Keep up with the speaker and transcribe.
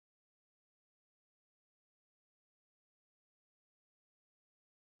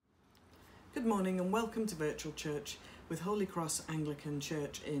Good morning and welcome to Virtual Church with Holy Cross Anglican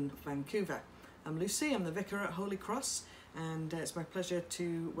Church in Vancouver. I'm Lucy, I'm the vicar at Holy Cross, and it's my pleasure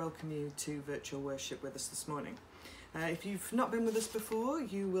to welcome you to virtual worship with us this morning. If you've not been with us before,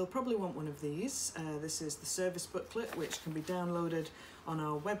 you will probably want one of these. This is the service booklet, which can be downloaded on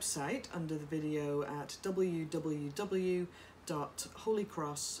our website under the video at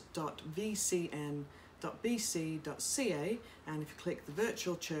www.holycross.vcn.bc.ca, and if you click the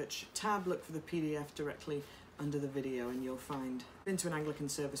Virtual Church tab, look for the PDF directly under the video and you'll find. Been to an Anglican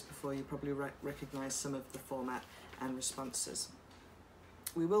service before, you probably recognise some of the format and responses.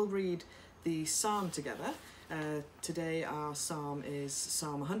 We will read the psalm together. Today our psalm is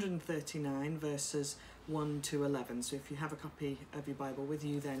Psalm 139 verses 1 to 11. So if you have a copy of your Bible with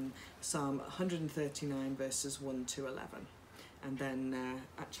you, then Psalm 139 verses 1 to 11. And then,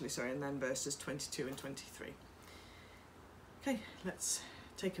 and then verses 22 and 23. Okay, let's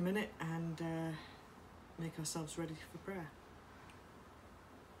take a minute and make ourselves ready for prayer.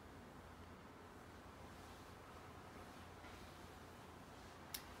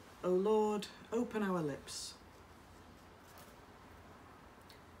 O Lord, open our lips.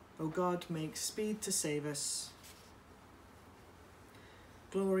 O God, make speed to save us.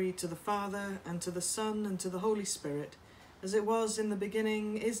 Glory to the Father, and to the Son, and to the Holy Spirit, as it was in the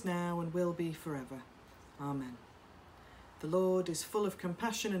beginning, is now, and will be forever. Amen. The Lord is full of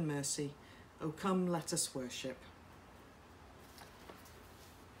compassion and mercy. O come, let us worship.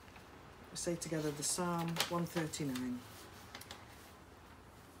 We say together the Psalm 139.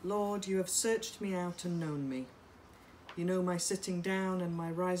 Lord, you have searched me out and known me. You know my sitting down and my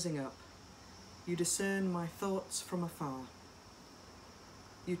rising up. You discern my thoughts from afar.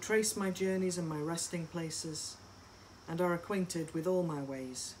 You trace my journeys and my resting places, and are acquainted with all my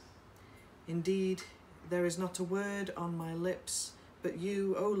ways. Indeed, there is not a word on my lips, but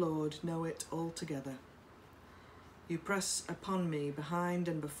you, O Lord, know it altogether. You press upon me behind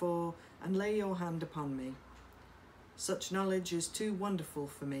and before, and lay your hand upon me. Such knowledge is too wonderful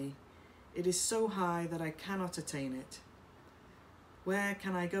for me. It is so high that I cannot attain it. Where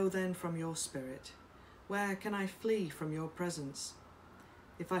can I go then from your spirit? Where can I flee from your presence?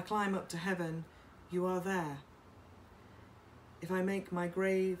 If I climb up to heaven, you are there. If I make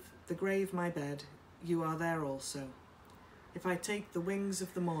the grave my bed, you are there also. If I take the wings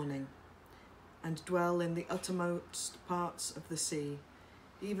of the morning and dwell in the uttermost parts of the sea,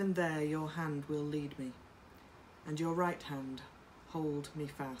 even there your hand will lead me, and your right hand hold me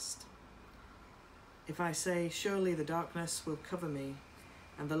fast. If I say, surely the darkness will cover me,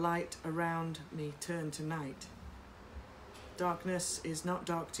 and the light around me turn to night. Darkness is not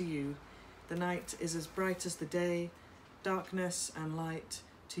dark to you. The night is as bright as the day. Darkness and light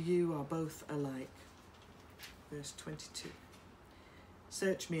to you are both alike. Verse 22.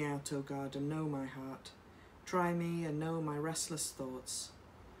 Search me out, O God, and know my heart. Try me and know my restless thoughts.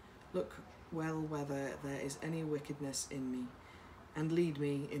 Look well whether there is any wickedness in me, and lead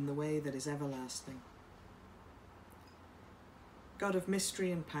me in the way that is everlasting. God of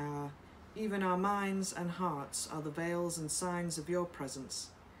mystery and power, even our minds and hearts are the veils and signs of your presence.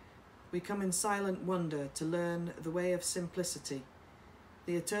 We come in silent wonder to learn the way of simplicity,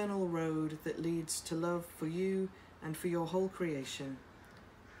 the eternal road that leads to love for you and for your whole creation.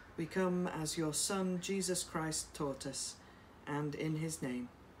 We come as your Son, Jesus Christ, taught us, and in his name.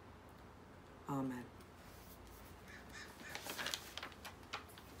 Amen.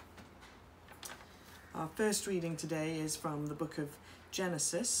 Our first reading today is from the book of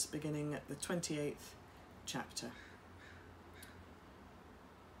Genesis, beginning at the 28th chapter.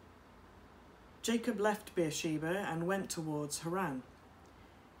 Jacob left Beersheba and went towards Haran.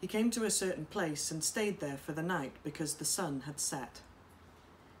 He came to a certain place and stayed there for the night because the sun had set.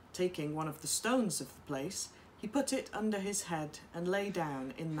 Taking one of the stones of the place, he put it under his head and lay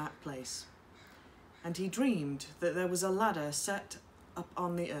down in that place. And he dreamed that there was a ladder set up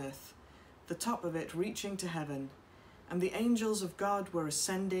on the earth, the top of it reaching to heaven, and the angels of God were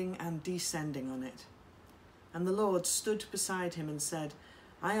ascending and descending on it. And the Lord stood beside him and said,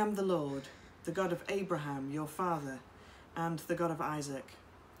 I am the Lord, the God of Abraham, your father, and the God of Isaac.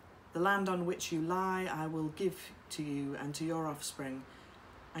 The land on which you lie I will give to you and to your offspring,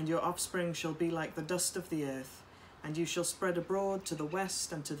 and your offspring shall be like the dust of the earth, and you shall spread abroad to the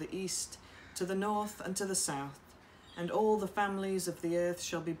west and to the east, to the north and to the south, and all the families of the earth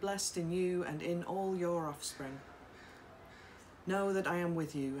shall be blessed in you and in all your offspring. Know that I am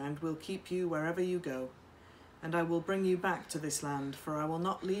with you, and will keep you wherever you go, and I will bring you back to this land, for I will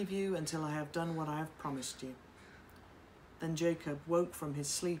not leave you until I have done what I have promised you. Then Jacob woke from his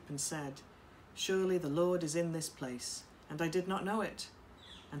sleep and said, Surely the Lord is in this place, and I did not know it.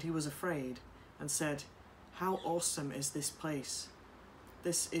 and he was afraid and said, "How awesome is this place!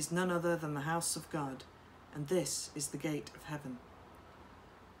 This is none other than the house of God, and this is the gate of heaven."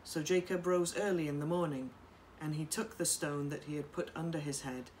 So Jacob rose early in the morning, and he took the stone that he had put under his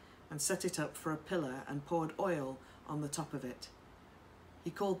head and set it up for a pillar and poured oil on the top of it. He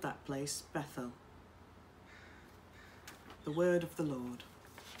called that place Bethel. The word of the Lord.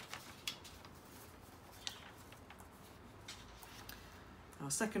 Our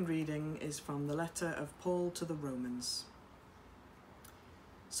second reading is from the letter of Paul to the Romans.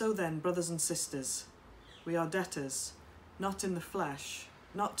 So then, brothers and sisters, we are debtors, not to the flesh,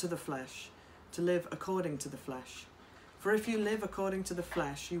 to live according to the flesh. For if you live according to the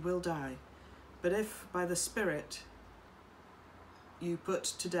flesh, you will die. But if by the Spirit you put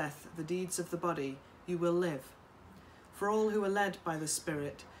to death the deeds of the body, you will live. For all who are led by the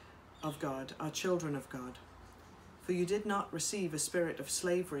Spirit of God are children of God. For you did not receive a spirit of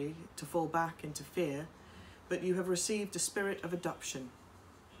slavery to fall back into fear, but you have received a spirit of adoption.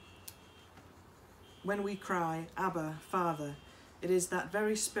 When we cry, "Abba, Father," it is that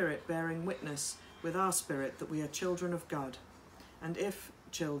very Spirit bearing witness with our spirit that we are children of God. And if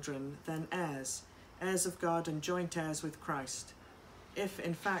children, then heirs, heirs of God and joint heirs with Christ. If,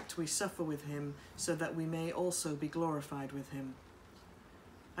 in fact, we suffer with him, so that we may also be glorified with him.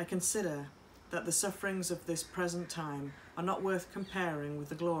 I consider that the sufferings of this present time are not worth comparing with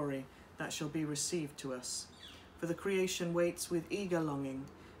the glory that shall be received to us. For the creation waits with eager longing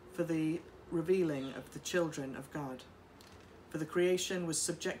for the revealing of the children of God. For the creation was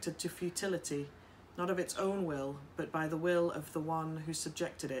subjected to futility, not of its own will, but by the will of the one who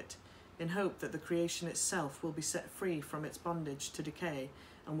subjected it, in hope that the creation itself will be set free from its bondage to decay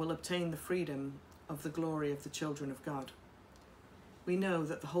and will obtain the freedom of the glory of the children of God. We know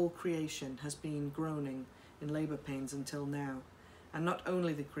that the whole creation has been groaning in labour pains until now, and not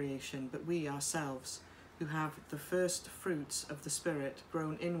only the creation, but we ourselves, who have the first fruits of the Spirit,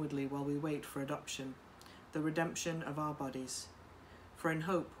 groan inwardly while we wait for adoption, the redemption of our bodies. For in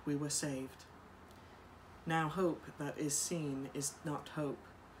hope we were saved. Now hope that is seen is not hope,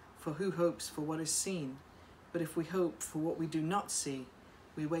 for who hopes for what is seen? But if we hope for what we do not see,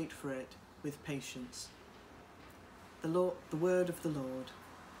 we wait for it with patience. The word of the Lord.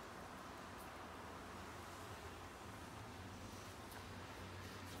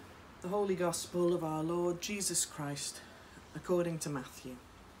 The Holy Gospel of our Lord Jesus Christ, according to Matthew.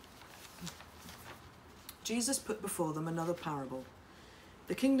 Jesus put before them another parable.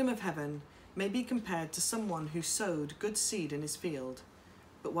 The kingdom of heaven may be compared to someone who sowed good seed in his field,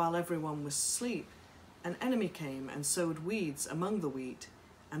 but while everyone was asleep, an enemy came and sowed weeds among the wheat,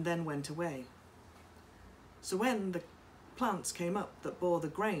 and then went away. So when the plants came up that bore the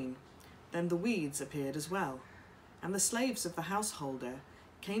grain, then the weeds appeared as well. And the slaves of the householder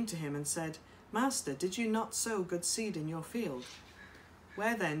came to him and said, "Master, did you not sow good seed in your field?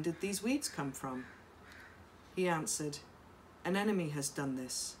 Where then did these weeds come from?" He answered, "An enemy has done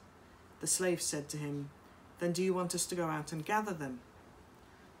this." The slave said to him, "Then do you want us to go out and gather them?"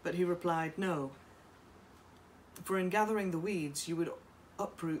 But he replied, "No, for in gathering the weeds you would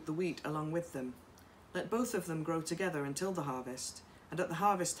uproot the wheat along with them. Let both of them grow together until the harvest, and at the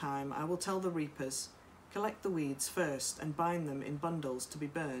harvest time I will tell the reapers, 'Collect the weeds first and bind them in bundles to be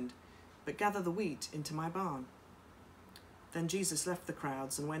burned, but gather the wheat into my barn.'" Then Jesus left the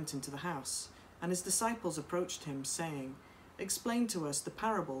crowds and went into the house, and his disciples approached him, saying, "Explain to us the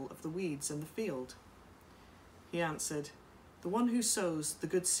parable of the weeds in the field." He answered, "The one who sows the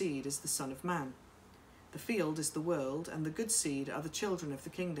good seed is the Son of Man. The field is the world, and the good seed are the children of the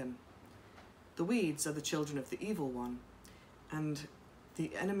kingdom. The weeds are the children of the evil one, and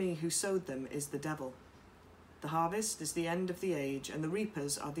the enemy who sowed them is the devil. The harvest is the end of the age, and the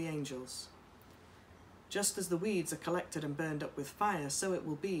reapers are the angels. Just as the weeds are collected and burned up with fire, so it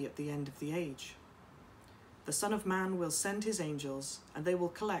will be at the end of the age. The Son of Man will send his angels, and they will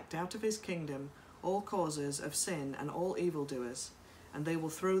collect out of his kingdom all causers of sin and all evildoers, and they will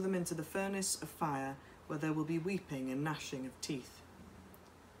throw them into the furnace of fire, where there will be weeping and gnashing of teeth.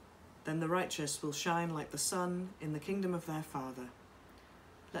 Then the righteous will shine like the sun in the kingdom of their Father.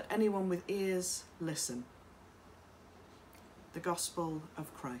 Let anyone with ears listen." The Gospel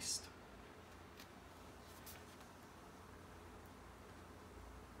of Christ.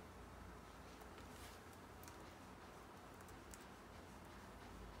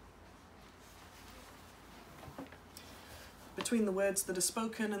 Between the words that are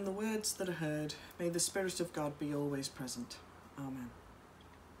spoken and the words that are heard, may the Spirit of God be always present. Amen.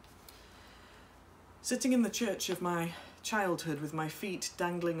 Sitting in the church of my childhood with my feet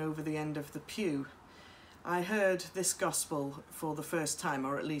dangling over the end of the pew, I heard this gospel for the first time,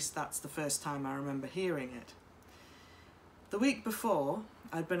 or at least that's the first time I remember hearing it. The week before,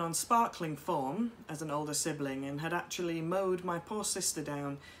 I'd been on sparkling form as an older sibling and had actually mowed my poor sister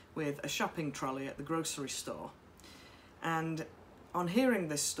down with a shopping trolley at the grocery store. And on hearing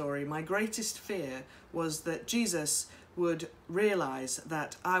this story, my greatest fear was that Jesus would realise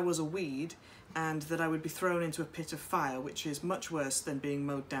that I was a weed and that I would be thrown into a pit of fire, which is much worse than being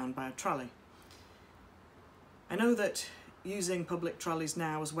mowed down by a trolley. I know that using public trolleys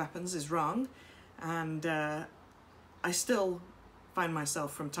now as weapons is wrong, and I still find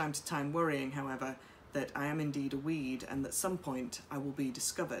myself from time to time worrying, however, that I am indeed a weed and that at some point I will be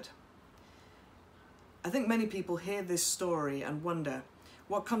discovered. I think many people hear this story and wonder,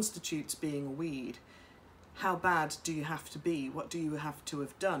 what constitutes being a weed? How bad do you have to be? What do you have to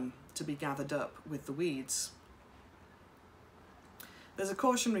have done to be gathered up with the weeds? There's a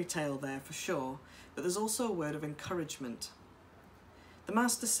cautionary tale there for sure, but there's also a word of encouragement. The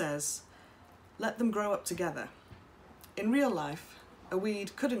Master says, let them grow up together. In real life, a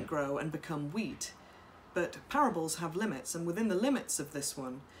weed couldn't grow and become wheat, but parables have limits, and within the limits of this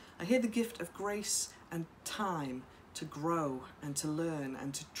one, I hear the gift of grace and time to grow and to learn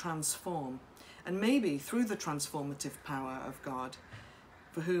and to transform. And maybe through the transformative power of God,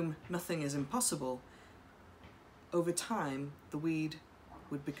 for whom nothing is impossible, over time the weed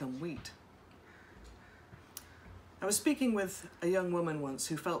would become wheat. I was speaking with a young woman once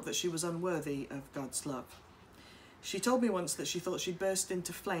who felt that she was unworthy of God's love. She told me once that she thought she burst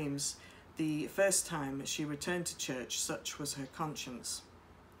into flames the first time she returned to church, such was her conscience.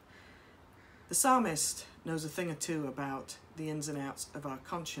 The psalmist knows a thing or two about the ins and outs of our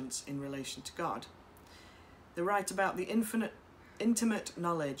conscience in relation to God. They write about the intimate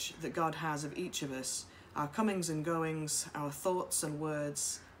knowledge that God has of each of us, our comings and goings, our thoughts and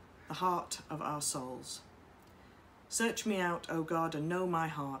words, the heart of our souls. Search me out, O God, and know my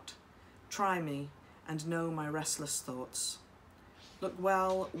heart. Try me and know my restless thoughts. Look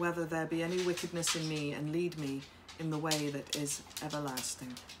well whether there be any wickedness in me, and lead me in the way that is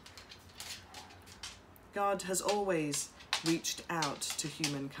everlasting. God has always reached out to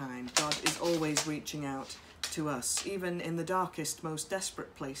humankind. God is always reaching out to us, even in the darkest, most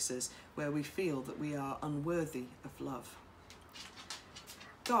desperate places where we feel that we are unworthy of love.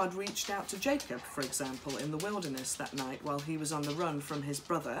 God reached out to Jacob, for example, in the wilderness that night while he was on the run from his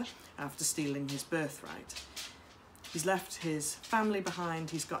brother after stealing his birthright. He's left his family behind,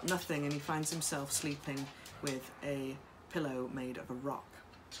 he's got nothing, and he finds himself sleeping with a pillow made of a rock.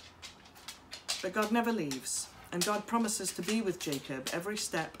 But God never leaves, and God promises to be with Jacob every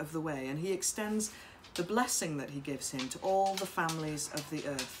step of the way, and he extends the blessing that he gives him to all the families of the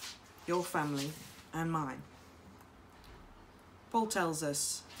earth, your family and mine. Paul tells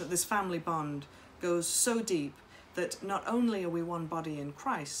us that this family bond goes so deep that not only are we one body in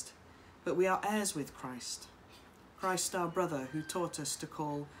Christ, but we are heirs with Christ. Christ our brother, who taught us to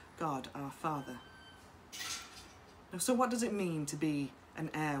call God our Father. Now, so what does it mean to be an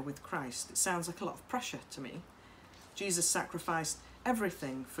heir with Christ? It sounds like a lot of pressure to me. Jesus sacrificed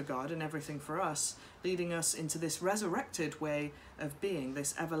everything for God and everything for us, leading us into this resurrected way of being,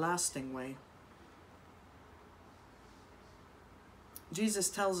 this everlasting way. Jesus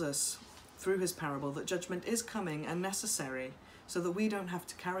tells us through his parable that judgment is coming and necessary so that we don't have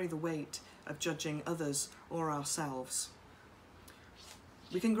to carry the weight of judging others or ourselves.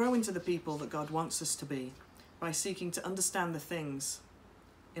 We can grow into the people that God wants us to be by seeking to understand the things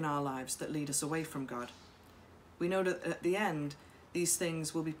in our lives that lead us away from God. We know that at the end, these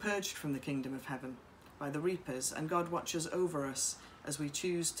things will be purged from the kingdom of heaven by the reapers, and God watches over us as we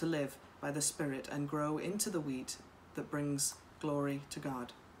choose to live by the Spirit and grow into the wheat that brings glory to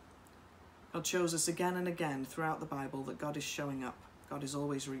God. God shows us again and again throughout the Bible that God is showing up. God is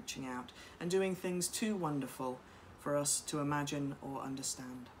always reaching out and doing things too wonderful for us to imagine or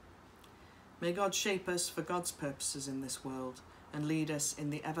understand. May God shape us for God's purposes in this world and lead us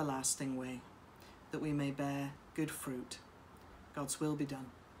in the everlasting way, that we may bear good fruit. God's will be done.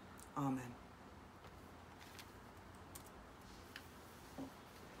 Amen.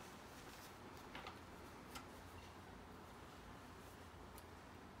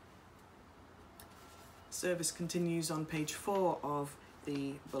 Service continues on page 4 of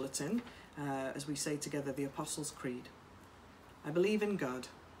the bulletin as we say together the Apostles' Creed. I believe in God,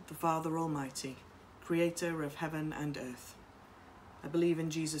 the Father Almighty, creator of heaven and earth. I believe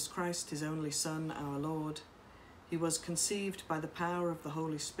in Jesus Christ, his only Son, our Lord. He was conceived by the power of the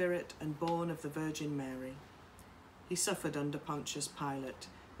Holy Spirit and born of the Virgin Mary. He suffered under Pontius Pilate,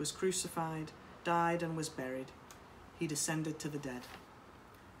 was crucified, died and was buried. He descended to the dead.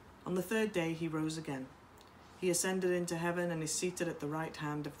 On the third day he rose again. He ascended into heaven and is seated at the right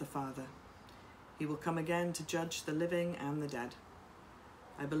hand of the Father. He will come again to judge the living and the dead.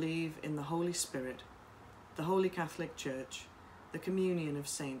 I believe in the Holy Spirit, the Holy Catholic Church, the communion of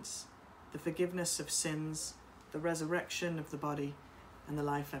saints, the forgiveness of sins, the resurrection of the body, and the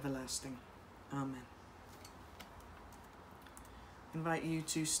life everlasting. Amen. I invite you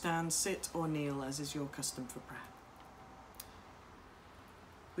to stand, sit, or kneel as is your custom for prayer.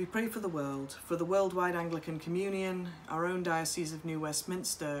 We pray for the worldwide Anglican Communion, our own Diocese of New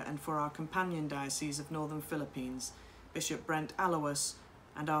Westminster, and for our companion Diocese of Northern Philippines, Bishop Brent Alois,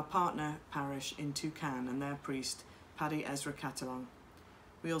 and our partner parish in Tucan and their priest, Paddy Ezra Catalong.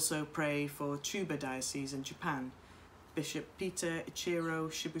 We also pray for Chuba Diocese in Japan, Bishop Peter Ichiro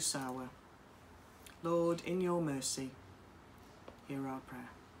Shibusawa. Lord, in your mercy, hear our prayer.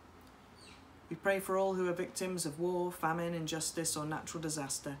 We pray for all who are victims of war, famine, injustice, or natural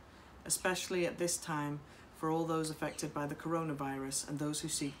disaster, especially at this time for all those affected by the coronavirus and those who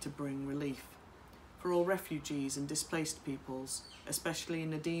seek to bring relief. For all refugees and displaced peoples, especially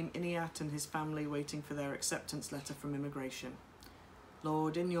Nadim Iniat and his family waiting for their acceptance letter from immigration.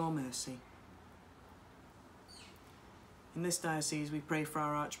 Lord, in your mercy. In this diocese, we pray for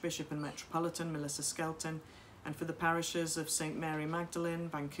our Archbishop and Metropolitan, Melissa Skelton, and for the parishes of St. Mary Magdalene,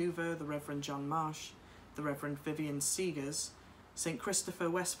 Vancouver, the Reverend John Marsh, the Reverend Vivian Seegers, St. Christopher,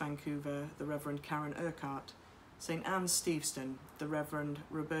 West Vancouver, the Reverend Karen Urquhart, St. Anne Steveston, the Reverend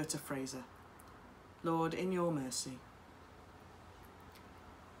Roberta Fraser. Lord, in your mercy.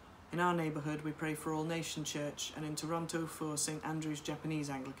 In our neighbourhood, we pray for All Nation Church, and in Toronto for St. Andrew's Japanese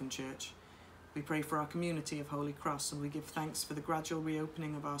Anglican Church. We pray for our community of Holy Cross, and we give thanks for the gradual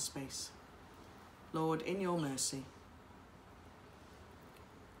reopening of our space. Lord, in your mercy.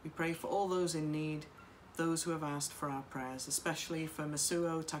 We pray for all those in need, those who have asked for our prayers, especially for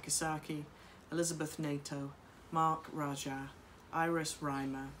Masuo Takisaki, Elizabeth Nato, Mark Raja, Iris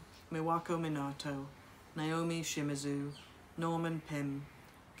Reimer, Miwako Minato, Naomi Shimizu, Norman Pym,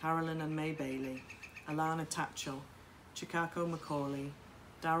 Carolyn and May Bailey, Alana Tatchell, Chikako Macaulay,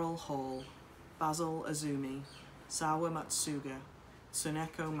 Daryl Hall, Basil Azumi, Sawa Matsuga,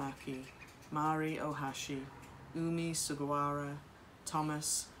 Tsuneko Maki, Mari Ohashi, Umi Sugawara,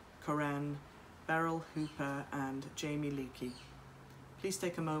 Thomas, Koren, Beryl Hooper, and Jamie Leakey. Please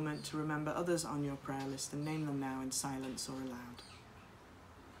take a moment to remember others on your prayer list and name them now in silence or aloud.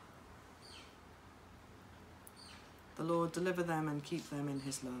 The Lord deliver them and keep them in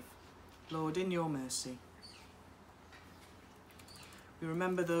his love. Lord, in your mercy. We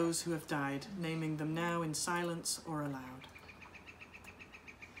remember those who have died, naming them now in silence or aloud.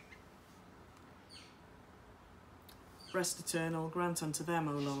 Rest eternal grant unto them,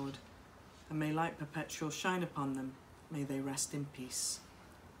 O Lord, and may light perpetual shine upon them. May they rest in peace.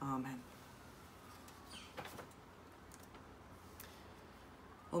 Amen.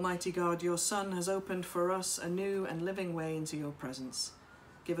 Almighty God, your Son has opened for us a new and living way into your presence.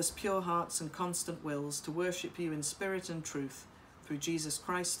 Give us pure hearts and constant wills to worship you in spirit and truth, through Jesus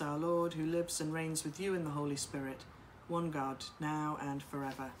Christ our Lord, who lives and reigns with you in the Holy Spirit, one God, now and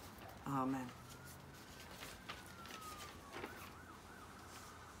forever. Amen.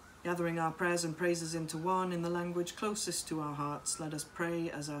 Gathering our prayers and praises into one in the language closest to our hearts, let us pray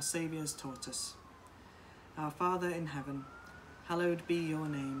as our Saviour has taught us. Our Father in heaven, hallowed be your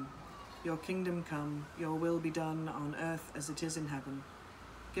name. Your kingdom come, your will be done on earth as it is in heaven.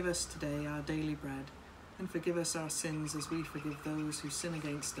 Give us today our daily bread, and forgive us our sins as we forgive those who sin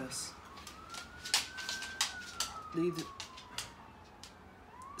against us.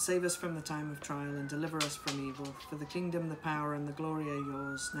 Save us from the time of trial and deliver us from evil. For the kingdom, the power, and the glory are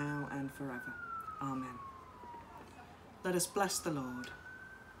yours, now and forever. Amen. Let us bless the Lord.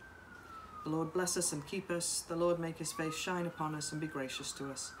 The Lord bless us and keep us. The Lord make his face shine upon us and be gracious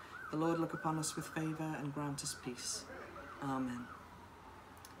to us. The Lord look upon us with favour and grant us peace. Amen.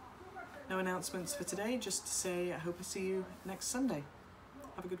 No announcements for today, just to say I hope I see you next Sunday.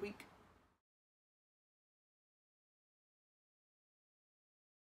 Have a good week.